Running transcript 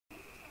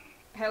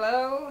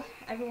Hello,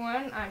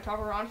 everyone. I'm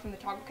Toggle from the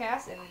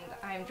Togglecast, and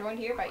I am joined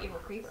here by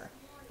EvilCreepr.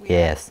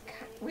 Yes.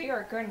 We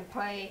are going to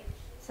play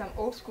some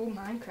old school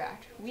Minecraft.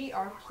 We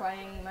are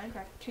playing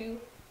Minecraft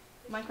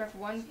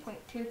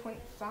 1.2.5.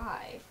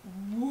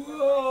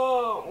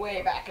 Whoa!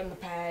 Way back in the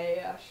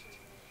past.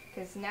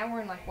 Because now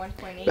we're in like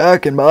 1.8.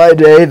 Back in my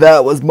day,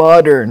 that was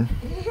modern.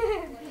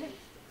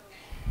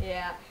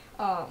 Yeah.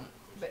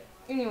 But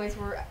anyways,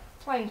 we're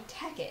playing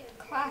Tekkit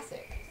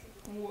Classic.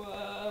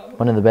 Whoa.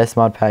 One of the best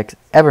mod packs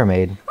ever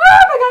made. Oh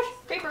my gosh!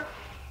 Creeper!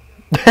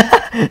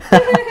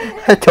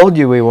 I told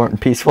you we weren't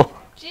peaceful.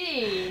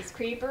 Jeez,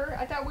 Creeper.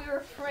 I thought we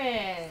were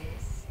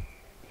friends.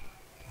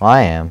 Well,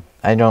 I am.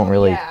 I don't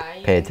really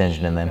Yeah, pay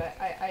attention to them.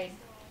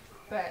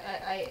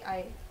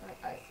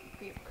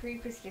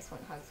 Creepers just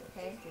want hugs,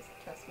 okay? Just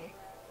trust me.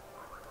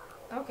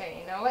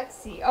 Okay, now let's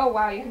see. Oh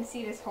wow, you can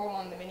see this hole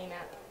on the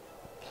mini-map.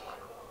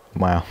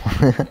 Wow.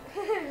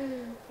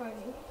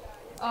 Funny.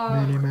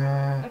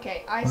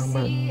 Okay, I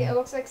see, it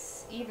looks like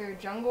either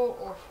jungle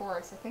or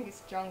forest. I think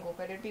it's jungle,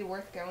 but it'd be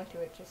worth going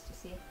to it just to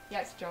see. Yeah,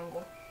 it's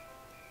jungle.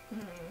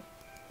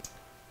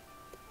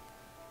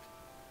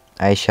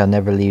 I shall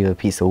never leave a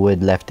piece of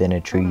wood left in a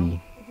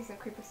tree. Because a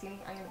creeper seen,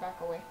 I'm gonna back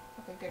away.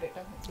 Okay, good, it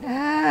doesn't see me.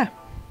 Ah.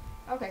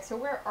 Okay, so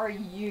where are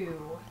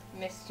you,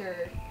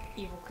 Mr.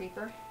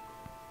 EvilCreepr?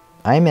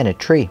 I'm in a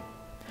tree.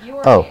 You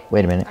are Oh,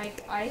 wait a minute.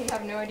 I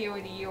have no idea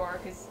where you are,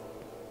 because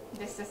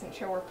this doesn't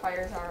show where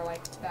players are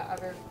like that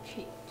other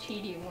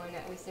cheaty one,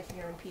 at least if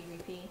you're in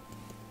PvP.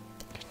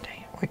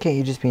 Dang, why can't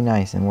you just be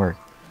nice and work?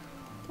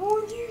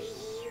 Oh, you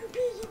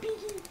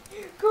piggy.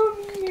 Come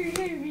here,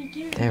 let me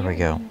give There we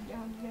go.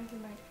 Never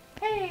mind.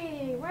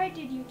 Hey, why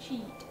did you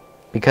cheat?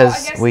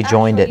 Because Well, we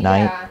joined actually, at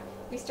night. Yeah,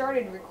 we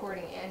started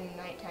recording in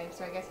nighttime,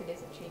 so I guess it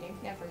isn't cheating.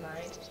 Never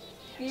mind.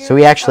 So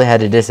we actually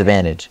had a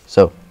disadvantage.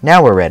 So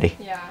now we're ready.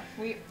 Yeah,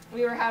 we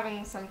were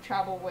having some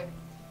trouble with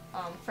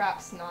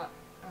Fraps not.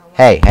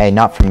 Hey,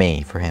 not for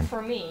me, for him.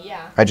 For me,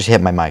 yeah. I just hit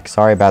my mic.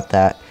 Sorry about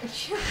that.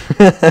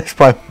 It's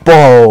probably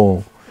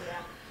boom.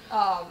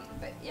 Yeah.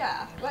 But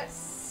yeah, let's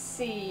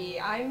see.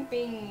 I'm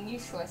being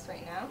useless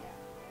right now.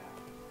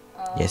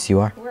 Yes,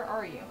 you are. Where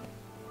are you?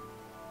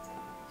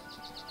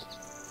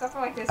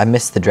 Something like this. I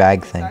missed the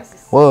drag thing.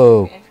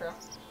 Whoa. Whoa.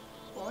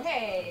 Well,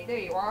 hey, there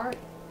you are.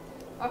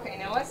 Okay,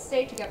 now let's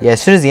stay together. Yeah,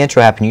 as soon as the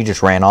intro happened, you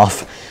just ran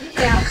off.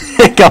 Yeah.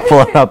 Got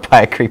blown up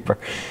by a creeper.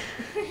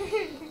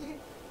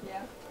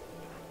 Yeah.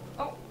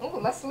 Oh,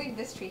 let's leave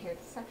this tree here.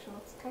 This actually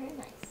looks kind of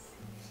nice.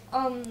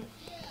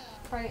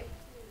 Probably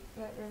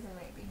that river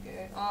might be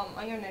good. I'm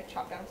gonna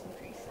chop down some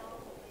trees.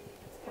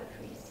 Poor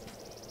trees.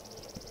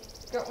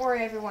 Don't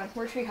worry, everyone.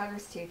 We're tree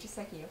huggers too, just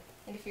like you.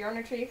 And if you're on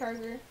a tree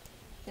hugger,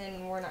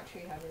 then we're not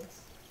tree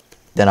huggers.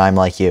 Then I'm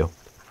like you.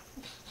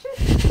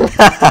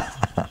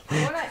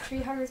 We're not tree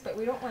huggers, but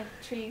we don't like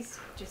trees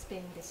just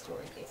being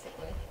destroyed,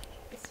 basically.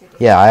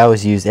 Yeah, I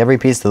always use every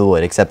piece of the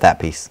wood except that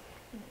piece.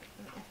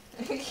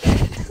 You're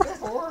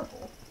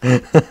horrible.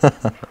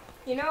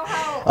 You know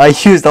how... I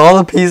used all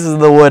the pieces of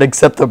the wood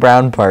except the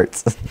brown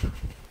parts.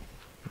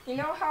 You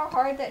know how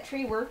hard that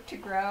tree worked to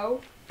grow?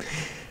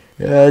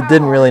 Yeah, I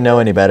didn't really know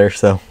any better,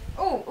 so.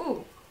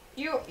 Ooh.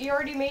 You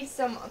already made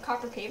some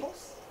copper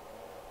cables?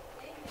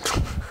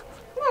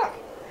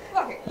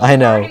 Look. I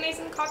know. You already made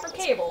some copper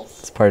cables.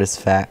 It's part of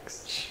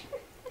Sphax.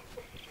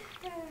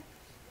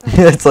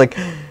 It's like,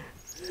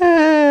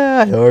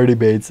 I already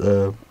made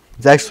some.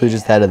 It's actually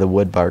just out of the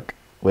wood bark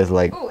with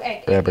like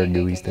rubber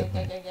gooey stuff.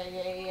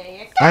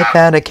 I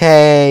found a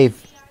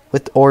cave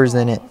with ores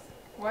in it.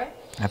 What?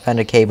 I found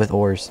a cave with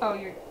ores. Oh,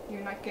 you're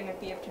not gonna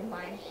be able to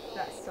mine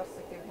that stuff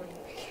like they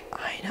wouldn't pick.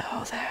 I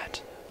know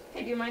that.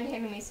 Hey, do you mind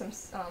handing me some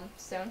stone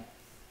so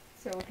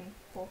we can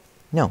pull?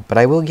 No, but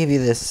I will give you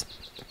this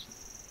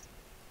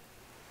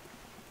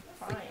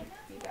Fine,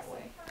 be that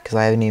way. because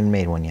I haven't even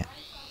made one yet.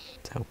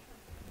 So,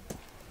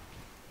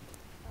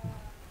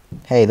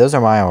 hey, those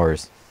are my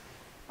ores.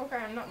 Okay,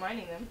 I'm not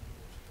mining them.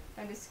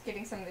 I'm just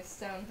getting some of this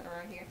stone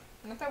around here.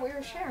 And I thought we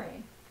were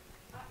sharing.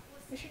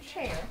 We should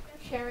share.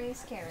 Sharing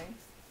is caring.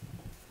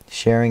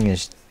 Sharing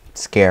is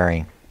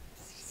scaring.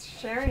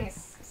 Sharing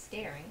is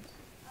scaring.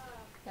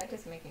 That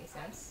doesn't make any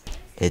sense.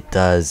 It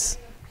does.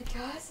 It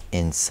does?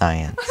 In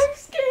science. I'm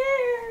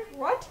scared!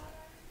 What?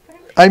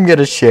 I'm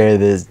gonna share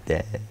this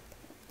day. I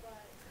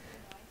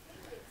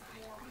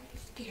don't want to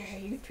scare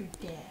you to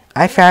death.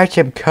 I found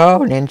some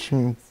coal and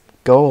some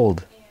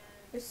gold.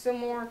 There's some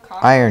more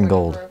copper Iron over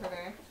gold.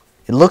 there.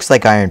 It looks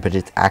like iron, but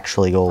it's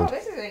actually Oh, gold.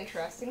 this is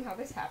interesting how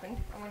this happened.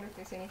 I wonder if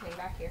there's anything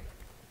back here.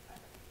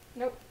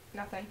 Nope,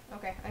 nothing.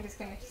 Okay, I'm just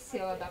gonna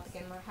seal it up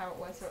again how it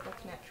was so it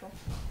looks natural.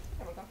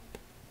 There we go.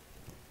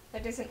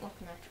 That doesn't look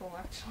natural,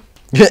 actually.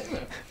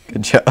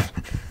 Good job.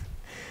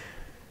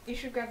 You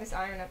should grab this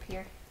iron up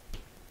here,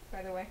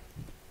 by the way.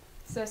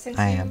 So since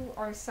I you am.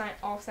 are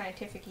all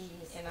scientific-y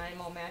and I'm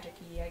all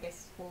magic-y, I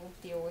guess we'll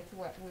deal with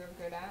what we're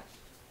good at.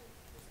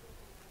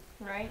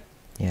 Right?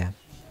 Yeah.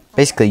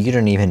 Basically, you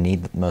don't even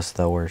need most of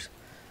the ores.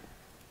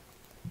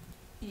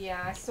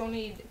 Yeah, I still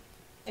need,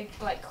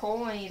 like,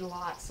 coal. I need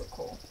lots of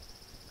coal.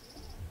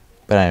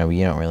 But I know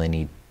you don't really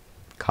need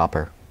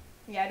copper.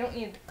 Yeah, I don't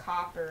need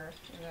copper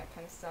and that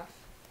kind of stuff.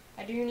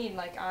 I do need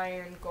like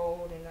iron,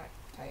 gold, and that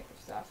type of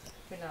stuff.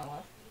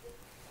 Vanilla.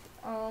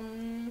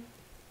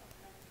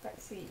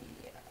 Let's see.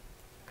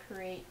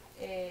 Create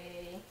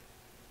a.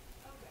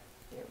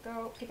 Here we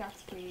go.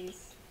 Pickaxe,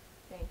 please.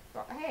 Thank.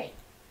 Oh, hey.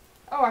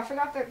 Oh, I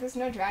forgot that there's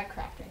no drag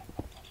crafting.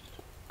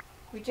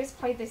 We just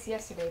played this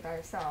yesterday by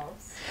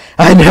ourselves.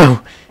 I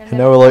know. And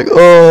now we're like,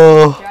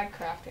 oh. Drag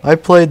crafting. I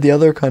played the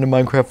other kind of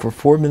Minecraft for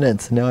 4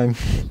 minutes, and now I'm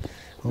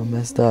all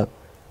messed up.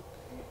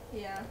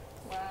 Yeah.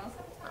 Wow.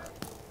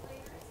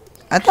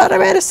 I thought I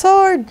made a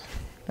sword.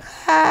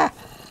 Ah.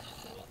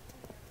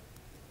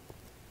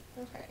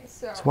 Okay,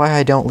 so. That's why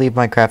I don't leave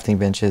my crafting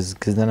benches,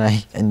 because then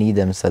I need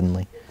them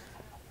suddenly.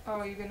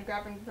 Oh, you're gonna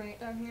grab and bring it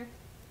down here?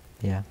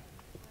 Yeah.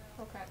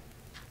 Okay.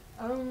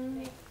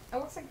 It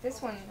looks like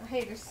this one.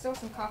 Hey, there's still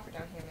some copper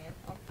down here, man.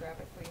 I'll grab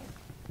it for you.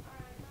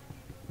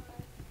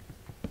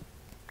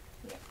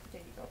 Yeah,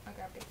 there you go. I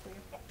grabbed it for you.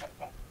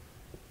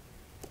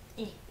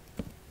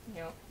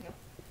 No, no.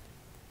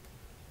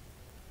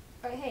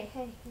 But hey.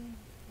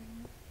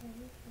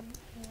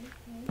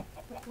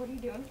 What are you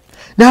doing?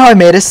 Now I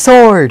made a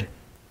sword.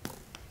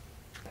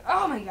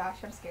 Oh my gosh,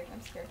 I'm scared.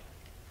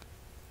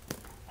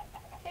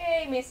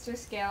 Hey, Mr.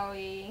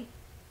 Skelly.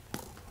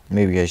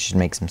 Maybe I should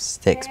make some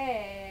sticks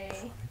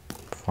Hey.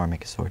 before I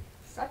make a sword.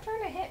 Stop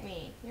trying to hit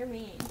me. You're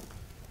mean.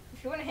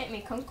 If you want to hit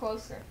me, come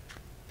closer.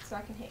 So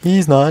I can hit you.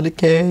 He's not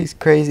okay. He's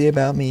crazy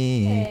about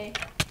me. Hey.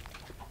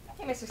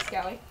 Hey, Mr.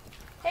 Skelly.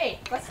 Hey,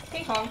 let's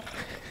ping pong.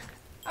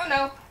 Oh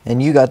no.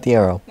 And you got the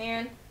arrow.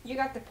 Man, you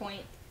got the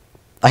point.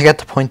 I got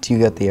the point, you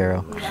got the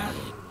arrow. Yeah.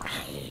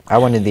 I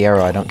wanted the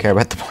arrow. I don't care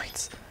about the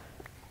points.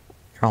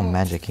 You're all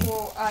magic-y.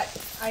 Well, I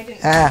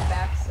didn't Ah. get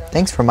back, so.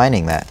 Thanks for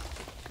mining that.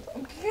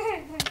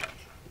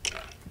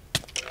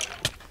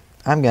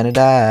 I'm gonna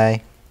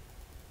die.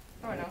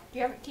 Oh no. Do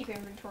you have keep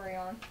inventory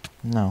on?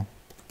 No.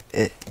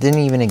 It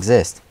didn't even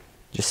exist.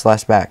 Just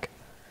slash back.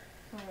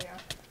 Oh yeah.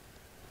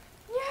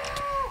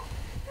 Yeah!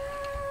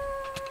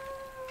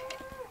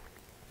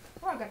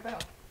 Oh, I got a bow.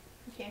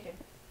 Enchanted.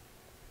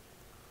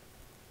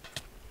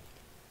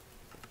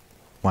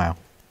 Wow.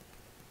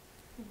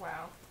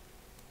 Wow.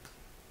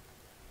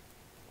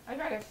 I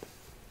got a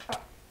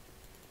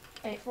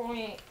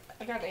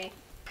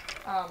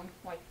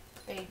like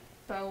a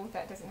bow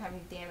that doesn't have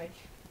any damage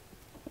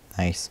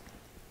Nice.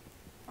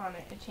 on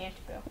it,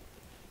 enchanted bow.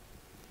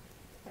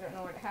 I don't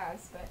know what it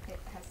has, but it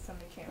has some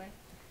enchantment.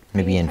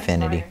 Maybe it has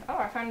infinity. iron. Oh,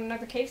 I found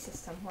another cave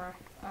system where,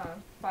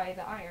 by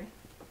the iron.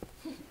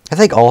 I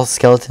think all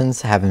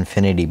skeletons have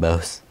infinity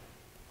bows.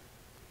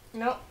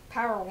 Nope,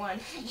 power 1.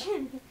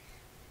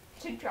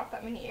 Didn't drop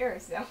that many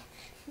arrows though.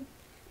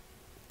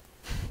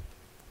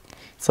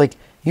 It's like,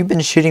 you've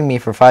been shooting me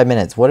for 5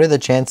 minutes. What are the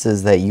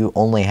chances that you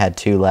only had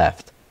 2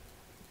 left?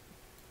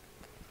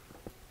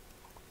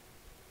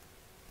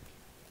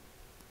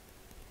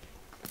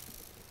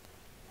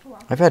 Oh, wow.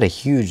 I've had a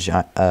huge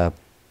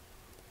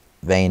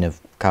vein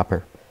of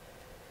copper.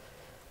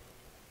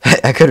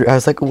 I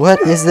was like, what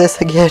is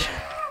this again?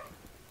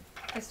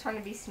 I was trying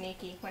to be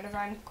sneaky. Whenever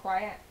I'm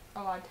quiet,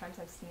 a lot of times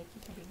I'm sneaky.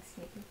 I'm being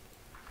sneaky.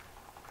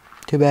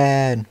 Too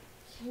bad.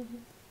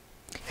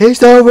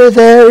 He's over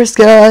there,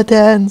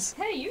 skeletons.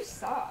 Hey, you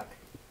suck.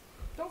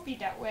 Don't be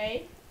that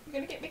way. You're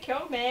gonna get me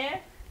killed, man.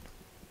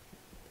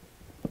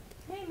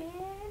 Hey, man.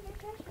 Don't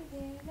touch me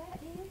there. That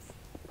is...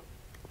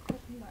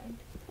 Never mind.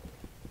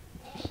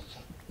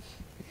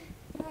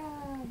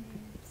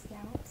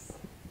 Scouts.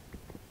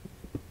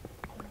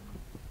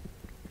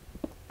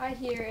 I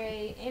hear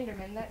a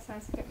Enderman. That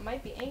sounds like it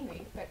might be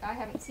angry, but I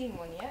haven't seen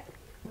one yet,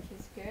 which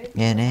is good.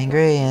 An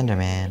angry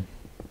Enderman.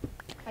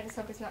 I just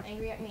hope it's not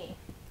angry at me.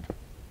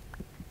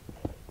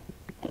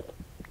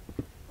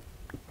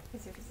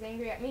 Because if it's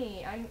angry at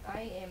me, I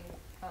am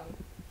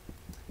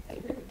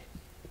rude.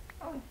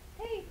 Oh,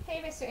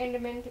 hey, Mr.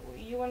 Enderman,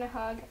 you want a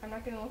hug? I'm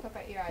not gonna look up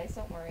at your eyes.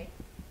 Don't worry.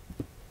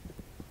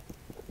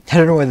 I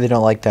don't know why they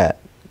don't like that.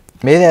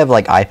 Maybe they have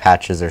like eye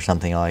patches or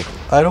something. Like,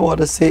 I don't want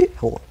to see.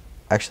 Oh,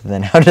 actually,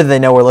 then how did they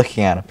know we're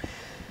looking at them?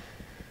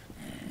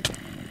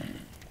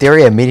 The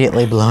area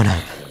immediately blown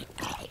up.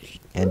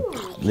 And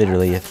Ooh,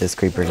 literally, if this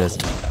creeper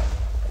doesn't.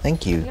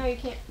 Thank you. No, you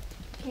can't.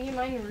 Can you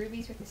mine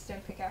rubies with a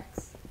stone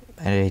pickaxe?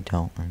 I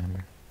don't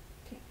remember.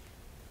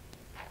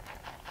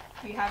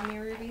 Do you have any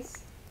rubies?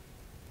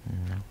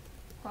 No.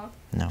 Huh?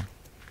 No.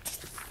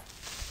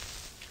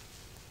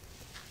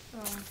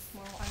 Well,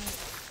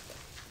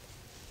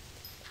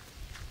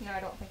 no, I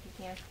don't think you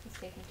can. It's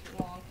taking too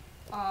long.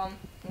 I'm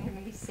gonna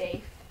be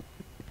safe.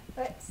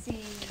 Let's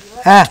see.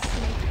 Let's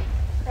make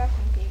a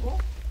crafting table.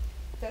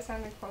 That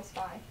sounded close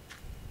by.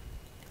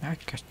 I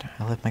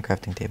left my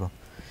crafting table.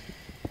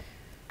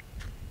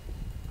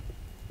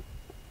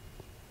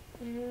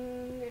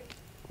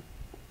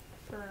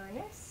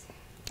 Furnace.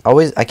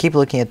 I keep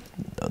looking at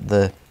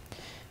the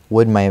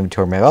wood in my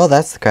inventory. Oh,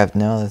 that's the craft.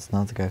 No, that's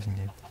not the crafting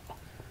table.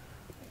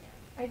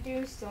 I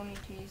do still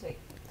need to use like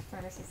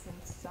furnaces and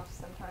stuff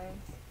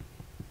sometimes.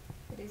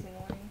 It is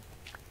annoying.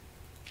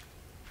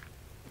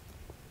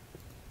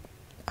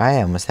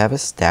 I almost have a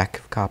stack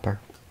of copper.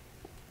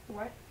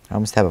 What? I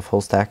almost have a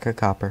full stack of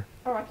copper.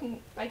 Oh, I can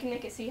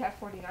make it so you have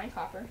 49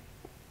 copper.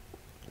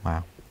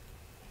 Wow.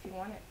 If you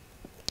want it.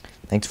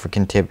 Thanks for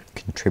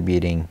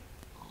contributing.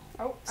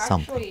 Oh,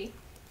 something. actually,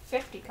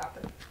 50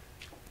 copper.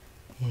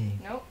 Yay.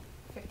 Nope,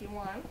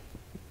 51.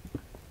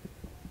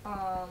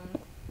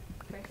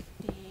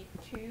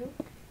 52,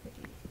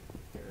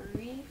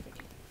 53,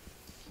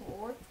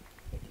 54,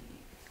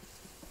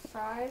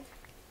 55.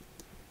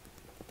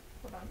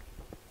 Hold on.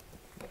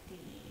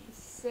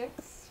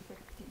 56,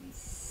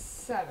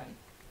 57.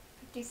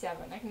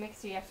 57. I can make it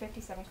so you have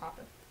 57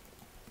 copper.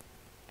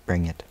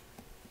 Bring it.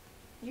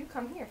 You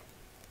come here.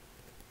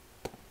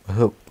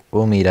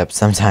 We'll meet up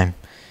sometime.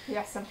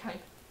 Yeah, sometime.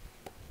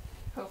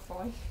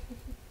 Hopefully.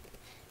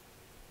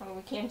 Although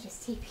we can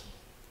just TP.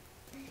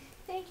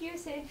 Thank you,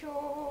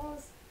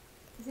 Essentials!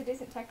 Because it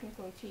isn't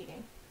technically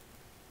cheating.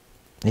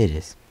 It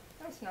is.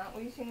 No, it's not.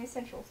 We're using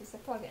Essentials as a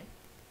plugin.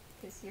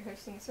 Because you're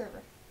hosting a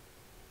server.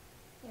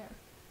 Yeah.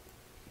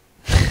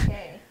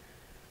 Okay.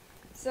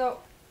 So,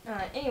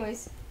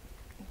 anyways,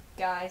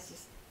 guys,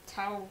 just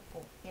tell,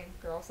 and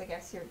girls, I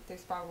guess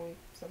there's probably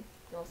some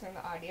girls in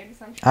the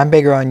audience, I'm sure. I'm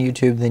bigger on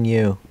YouTube than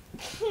you.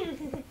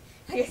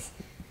 I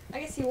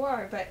guess you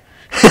are, but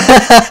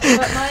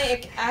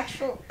my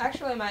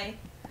actually my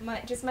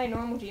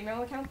normal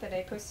Gmail account that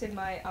I posted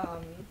my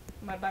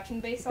my button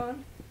base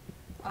on,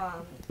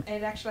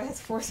 it actually has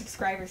 4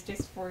 subscribers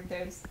just for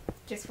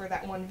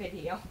that one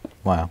video.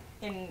 Wow.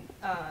 And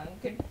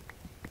good.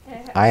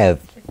 I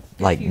have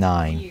like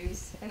 9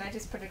 views, and I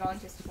just put it on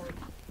just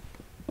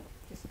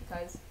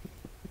because.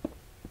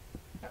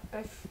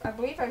 I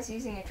believe I was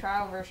using a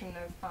trial version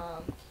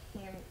of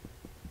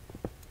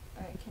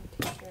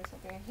Camtasia or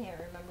something. I can't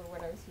remember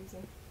what I was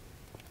using.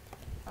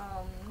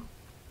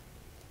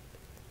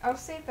 I'll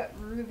save that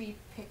ruby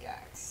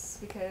pickaxe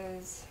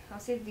because I'll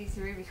save these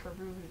rubies for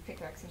ruby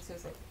pickaxe, and so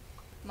it's like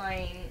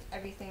mine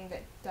everything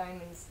that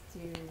diamonds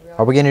do. Really.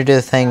 Are we gonna do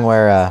the thing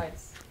where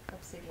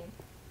obsidian.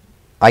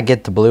 I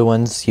get the blue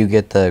ones, you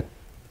get the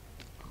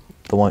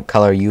one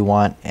color you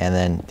want, and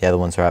then the other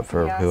ones are up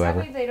for whoever?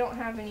 Sadly they don't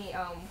have any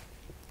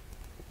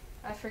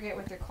I forget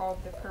what they're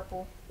called, the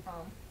purple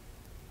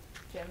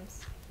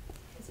gems,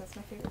 because that's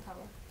my favorite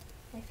color.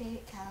 My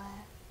favorite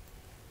color.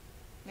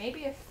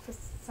 Maybe if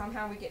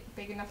somehow we get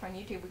big enough on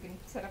YouTube, we can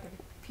set up a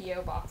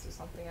P.O. box or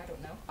something. I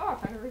don't know. Oh, I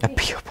found a ravine. A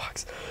P.O.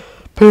 box.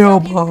 P.O.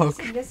 box.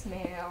 In this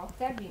mail.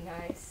 That'd be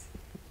nice.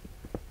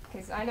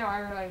 Because I know I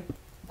really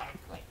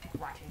like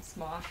watching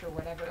Smosh or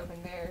whatever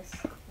open theirs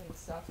and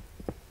stuff.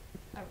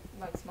 I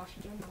like Smosh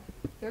in general.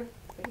 Their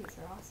videos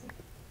are awesome.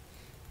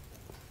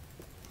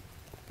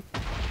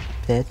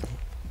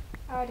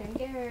 I didn't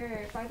get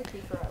hurt by the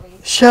creeper at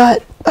least.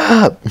 Shut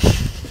up!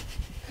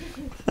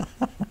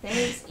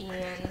 Thanks,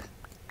 Ian.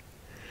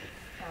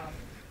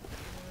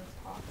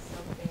 Talk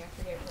something. I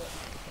forget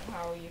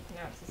how you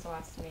pronounce his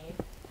last name.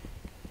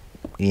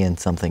 Ian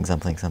something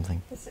something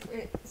something. It's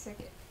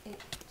like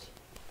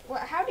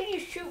what? How did you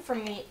shoot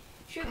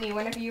me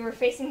whenever you were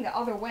facing the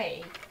other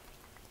way?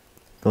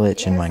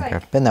 Glitch in Minecraft.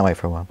 Like, been that way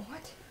for a while.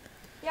 What?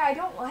 Yeah, I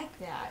don't like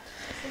that.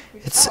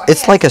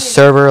 It's like a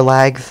server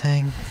lag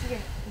thing. I see your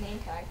name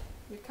tag.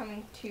 You're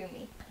coming to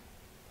me.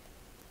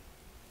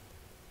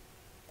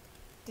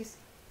 Just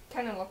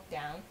kind of look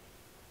down.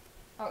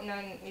 Oh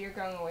no, you're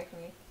going away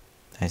from me.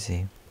 I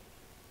see.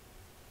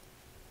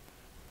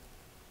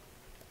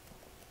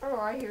 Oh,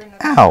 I hear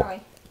another Ow.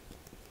 Guy.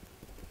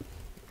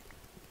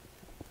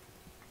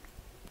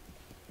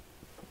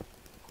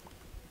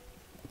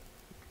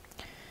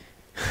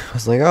 I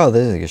was like, oh,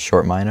 this is like a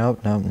short mine. Oh,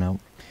 nope, nope.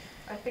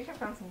 I think I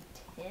found some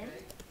tin.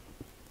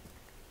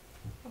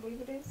 I believe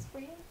it is for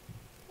you.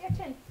 Yeah,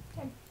 tin.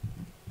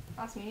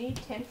 Awesome, you need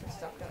tin for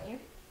stuff, don't you?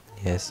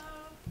 Yes.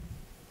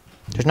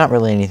 There's not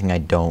really anything I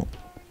don't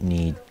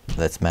need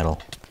that's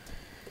metal.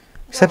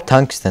 Except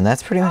tungsten,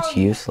 that's pretty much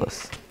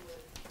useless.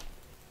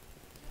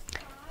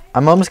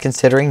 I'm almost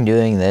considering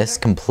doing this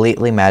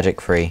completely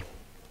magic free.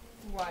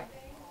 What?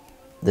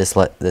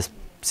 This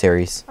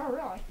series. Oh,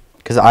 really?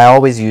 Because I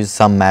always use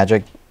some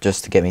magic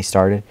just to get me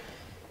started.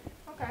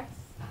 Okay.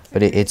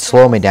 But it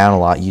slowed me down a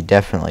lot. You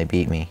definitely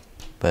beat me.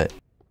 But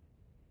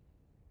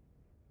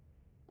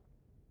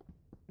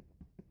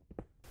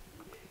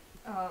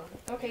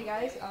okay,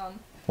 guys.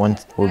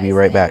 we'll be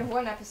right back.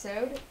 One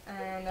episode,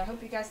 and I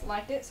hope you guys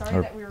liked it. Sorry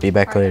Or that we were be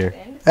back right later. at the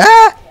end.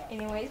 Ah!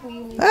 Anyways,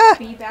 we will Ah!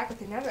 be back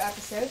with another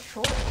episode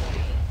shortly.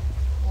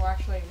 Well,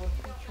 actually, we'll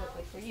be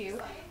shortly for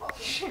you.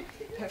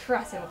 But for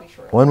us, it'll be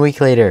shortly. 1 week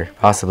later,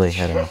 possibly.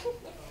 I don't know.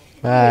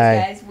 Bye.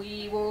 Anyways, guys,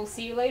 we will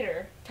see you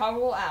later.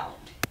 Toggle out.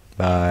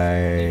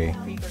 Bye.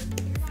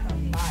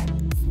 Bye.